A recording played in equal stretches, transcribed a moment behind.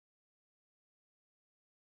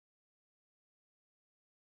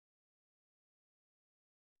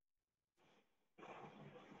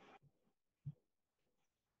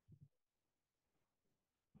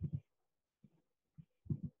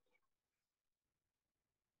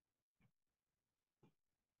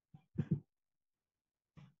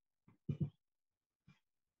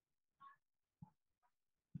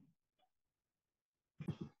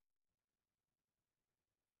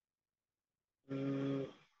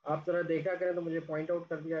आप जरा देखा करें तो मुझे पॉइंट आउट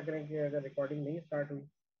कर दिया करें कि अगर रिकॉर्डिंग नहीं स्टार्ट हुई,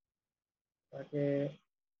 ताकि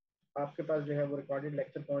आपके पास जो है वो रिकॉर्डेड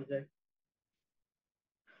लेक्चर पहुंच जाए.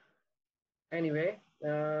 Anyway,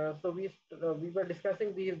 we were discussing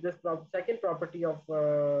second property of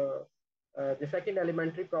the second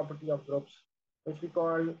elementary property of groups, which we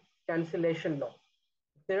call cancellation law.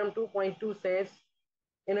 Theorem 2.2 says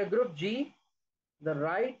in a group G, the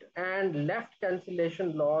right and left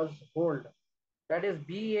cancellation laws hold. That is,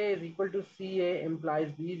 BA is equal to CA implies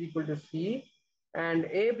B is equal to C, and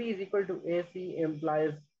AB is equal to AC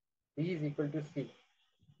implies B is equal to C.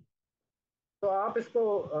 तो आप इसको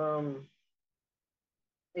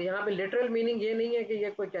यहाँ पे literal meaning ये नहीं है कि ये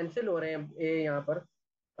कोई कैंसिल हो रहे हैं ए यहाँ पर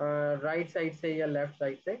राइट साइड से या लेफ्ट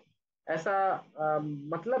साइड से. ऐसा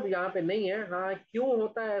मतलब यहाँ पे नहीं है. हाँ, क्यों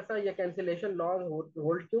होता है ऐसा, ये कैंसिलेशन लॉज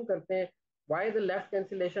होल्ड क्यों करते हैं, why the left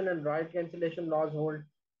cancellation and right cancellation laws hold,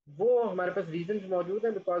 वो हमारे पास रीजंस मौजूद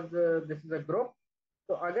हैं. Because this is a group.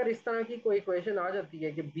 तो अगर इस तरह की कोई इक्वेशन आ जाती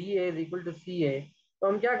है कि B A is equal to सी ए, तो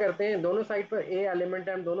हम क्या करते हैं, दोनों साइड पर ए एलिमेंट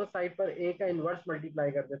है, हम दोनों साइड पर ए का इन्वर्स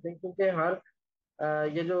मल्टीप्लाई कर देते हैं. क्योंकि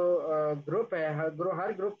ये जो ग्रुप है,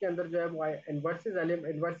 हर ग्रुप के अंदर जो है वो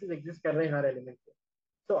इन्वर्सेस एग्जिस्ट कर रहे हैं हर एलिमेंट के.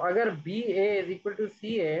 तो अगर B A is equal to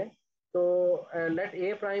सी ए, तो late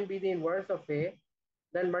A prime be the inverse of A,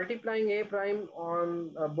 then multiplying A prime on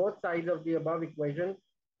both sides of the above equation.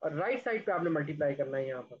 और राइट साइड पे आपने मल्टीप्लाई करना है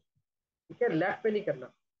यहाँ पर, ठीक है, लेफ्ट पे नहीं करना.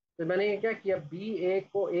 तो मैंने ये क्या किया, बी ए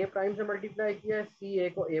को ए प्राइम से मल्टीप्लाई किया, सी ए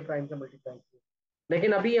को ए प्राइम से मल्टीप्लाई किया.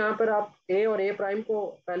 लेकिन अभी यहाँ पर आप ए और ए प्राइम को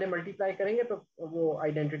पहले मल्टीप्लाई करेंगे तो वो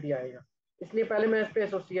आइडेंटिटी आएगा. इसलिए पहले मैं इस पे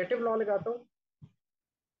एसोसिएटिव लॉ लगाता हूँ.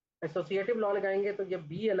 एसोसिएटिव लॉ लगाएंगे तो ये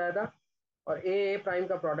बी अलहदा और ए प्राइम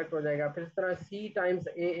का प्रोडक्ट हो जाएगा. फिर इस तरह सी टाइम्स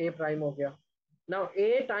ए प्राइम हो गया. Now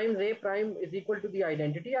A times A prime is equal to the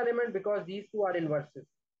identity element because these two are inverses.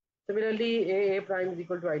 Similarly, A prime is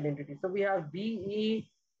equal to identity. So we have BE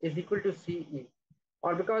is equal to CE.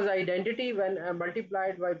 Or because identity when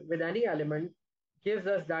multiplied with any element gives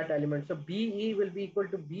us that element. So BE will be equal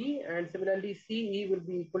to B and similarly CE will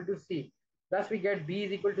be equal to C. Thus we get B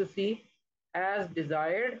is equal to C as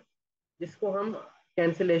desired, जिसको हम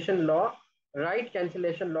cancellation law, right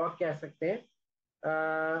cancellation law कह सकते हैं.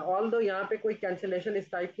 All दो यहाँ पे कोई cancellation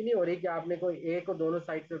इस टाइप की नहीं हो रही कि आपने कोई ए को दोनों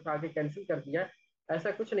साइड से उठा के कैंसिल कर दिया.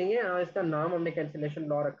 ऐसा कुछ नहीं है. हाँ, इसका नाम हमने कैंसिलेशन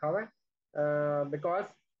लॉ रखा हुआ है बिकॉज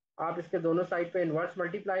आप इसके दोनों साइड पे इन्वर्स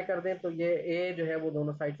मल्टीप्लाई कर दें तो ये ए जो है वो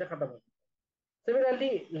दोनों साइड से खत्म हो जाए. सिमिलरली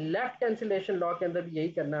लेफ्ट कैंसिलेशन लॉ के अंदर भी यही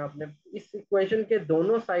करना है. आपने इस इक्वेशन के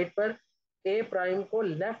दोनों साइड पर ए प्राइम को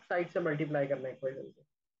लेफ्ट साइड से मल्टीप्लाई करना है इक्वेशन के.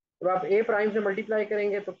 जब आप ए प्राइम से मल्टीप्लाई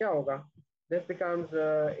करेंगे तो क्या होगा, this becomes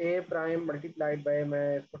a prime multiplied by,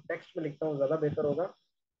 मैं इसको टेक्स्ट में लिखता हूँ ज़्यादा बेहतर होगा.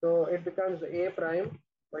 तो it becomes a prime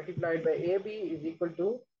multiplied by A B is equal to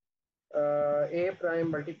A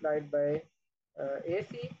prime multiplied by A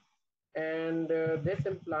C. And this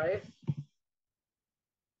implies,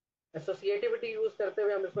 associativity use करते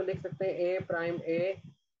हुए हम इसको लिख सकते हैं ए prime A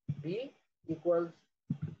B equals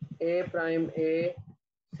a prime ए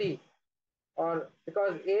सी. और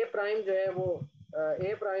बिकॉज ए प्राइम जो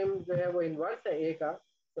है वो इनवर्स है ए का,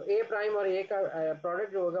 तो ए प्राइम और ए का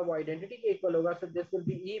प्रोडक्ट जो होगा वो आइडेंटिटी के इक्वल होगा. So this will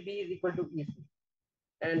B E B is equal to E C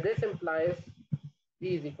and this implies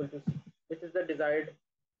B is equal to C. This is the desired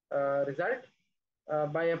result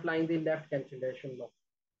by applying the left cancellation law.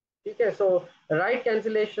 ठीक है. सो right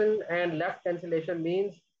cancellation and left cancellation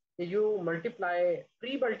means you multiply,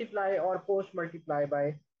 pre-multiply or post-multiply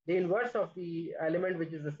by the inverse of the element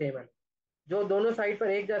which is the same element. जो दोनों side पर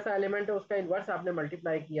एक जैसा element है उसका inverse आपने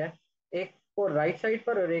मल्टीप्लाई किया है, एक को राइट साइड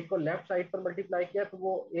पर और एक को लेफ्ट साइड पर मल्टीप्लाई किया, तो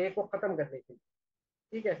वो ए को खत्म करने के लिए.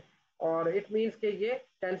 ठीक है. और इट मीन्स कि ये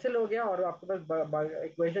कैंसिल हो गया और आपके पास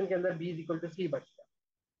इक्वेशन के अंदर बी इज इक्वल टू सी बच गया.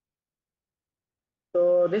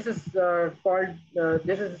 तो this is called,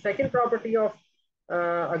 this is second property of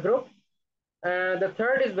a group. The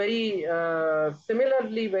third is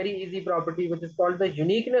similarly very easy property which is called the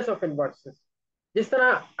uniqueness of inverses. जिस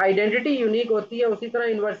तरह आइडेंटिटी यूनिक होती है उसी तरह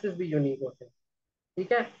इन्वर्सेस भी यूनिक होते हैं.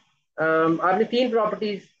 ठीक है. आपने तीन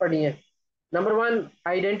प्रॉपर्टीज पढ़ी हैं. Number one,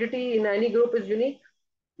 identity in any group is unique.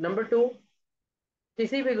 Number two,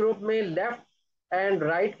 किसी भी ग्रुप में left and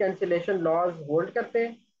right cancellation laws hold करते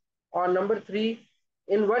हैं. और number three,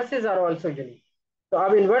 inverses are also unique. तो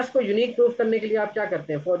अब इन्वर्स को यूनिक प्रूफ करने के लिए आप क्या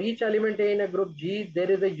करते हैं, for each element A in a group ji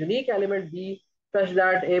there is a unique element B such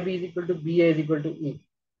that A B is equal to be A is equal to ई.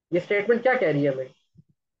 ये स्टेटमेंट क्या कह रही है हमें,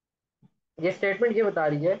 ये स्टेटमेंट ये बता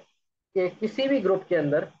रही है कि किसी भी ग्रुप के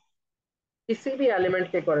अंदर किसी भी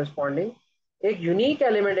एलिमेंट के कॉरेस्पॉन्डिंग एक यूनिक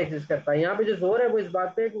एलिमेंट एग्जिस्ट करता है. यहाँ पे जो जोर है वो इस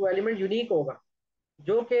बात पे है कि वो एलिमेंट यूनिक होगा,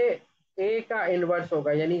 जो कि ए का इनवर्स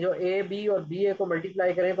होगा, यानी जो ए बी और बी ए को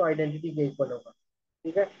मल्टीप्लाई करें तो आइडेंटिटी के इक्वल होगा।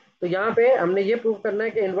 ठीक है, तो यहाँ पे हमने ये प्रूव करना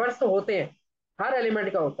है कि इनवर्स तो होते हैं, हर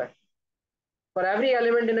एलिमेंट का होता है। For every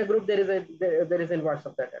element in a group there is inverse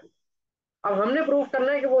of that element. अब हमने प्रूव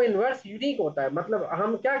करना है कि वो इनवर्स यूनिक होता है। मतलब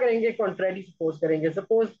हम क्या करेंगे, कॉन्ट्रेरी सपोज करेंगे।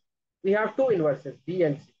 Suppose we have to inverses B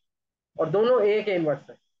and सी, और दोनों ए के इनवर्स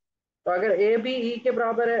है। तो अगर ए बी ई के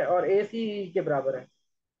बराबर है और ए सी ई के बराबर है,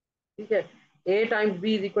 ठीक है, ए times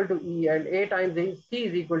B is equal to E and A times C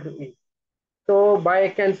is equal to ई। तो बाय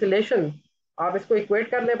कैंसिलेशन आप इसको इक्वेट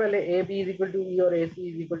कर ले पहले, A B is equal to ई और ए सी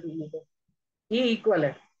इज इक्वल टू ई। तो ई इक्वल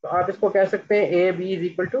है, तो आप इसको कह सकते हैं A B is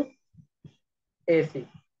equal to ए सी।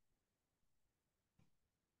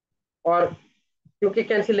 और क्योंकि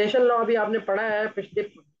कैंसिलेशन लॉ अभी आपने पढ़ा है पिछले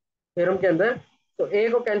थ्योरम के अंदर, तो ए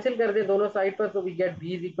को कैंसिल कर दे दोनों साइड पर, तो we get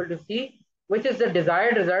B is equal to C, which is the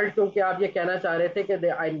desired result. क्योंकि आप ये कहना चाह रहे थे कि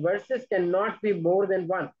the inverses can not be more than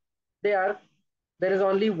one, they are, there is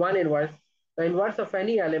only one inverse, the inverse of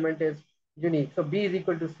any element is unique, so B is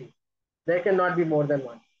equal to C, there can not be more than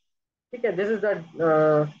one. ठीक है, this is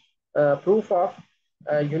the proof of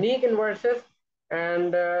unique inverses,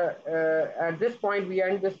 and at this point we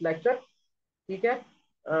end this lecture. ठीक है,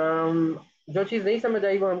 जो चीज़ नहीं समझ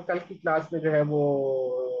आई वो हम कल की क्लास में जो है वो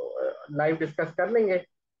लाइव डिस्कस कर लेंगे।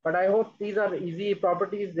 But I hope these are easy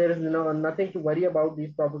properties, there is nothing to worry about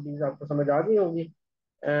these properties, आपको समझ आ गई होंगी।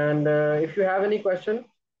 And if you have any question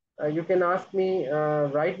you can ask me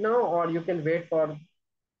right now, or you can wait for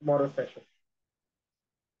tomorrow's session.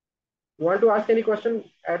 You want to ask any question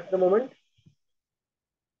at the moment?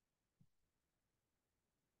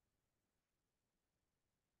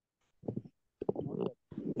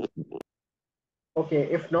 Okay,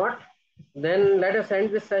 if not, then let us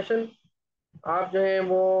end this session. आप जो है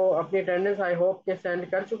वो अपनी attendance I hope के send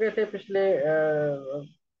कर चुके थे पिछले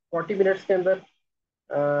 40 मिनट्स के अंदर।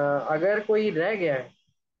 अगर कोई रह गया है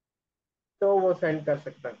तो वो सेंड कर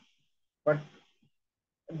सकता है, बट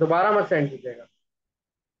दोबारा मत सेंड कीजिएगा।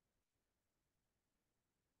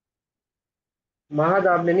 महज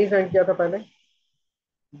आपने नहीं सेंड किया था पहले।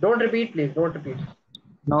 Don't repeat please, don't repeat.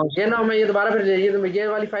 No ये ना मैं ये दोबारा फिर ये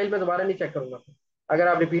वाली फाइल में दोबारा नहीं चेक करूंगा अगर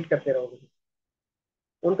आप रिपीट करते रहोगे।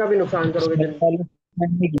 उनका भी नुकसान करोगे सर, जिन। पहले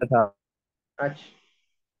नहीं किया था। अच्छा,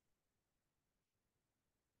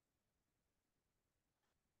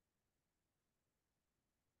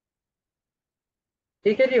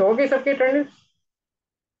 ठीक है जी, हो गई सबकी अटेंडेंस।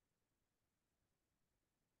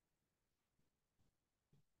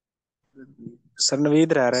 सर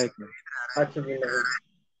नवीद रह रहा है एक मिनट। अच्छा जी, नवीन,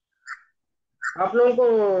 आप लोगों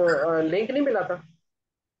को लिंक नहीं मिला था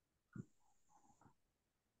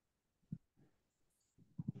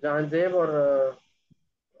जहांजेब और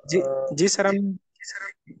जी जी सर, हम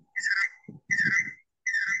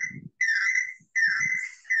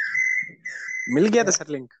मिल गया था तो, सर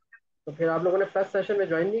लिंक। तो फिर आप लोगों ने फर्स्ट सेशन में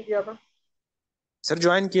ज्वाइन नहीं किया था? सर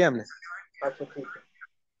ज्वाइन किया हमने। अच्छा ठीक है,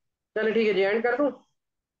 चलिए ठीक है जी, एंड कर दूं।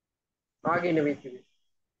 आ गई नवीन की भी।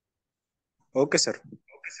 Okay sir.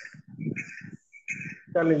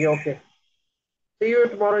 चलिए जी, ओके, सी यू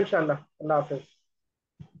टुमारो इंशाल्लाह। अल्लाह हाफिज।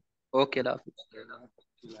 ओके।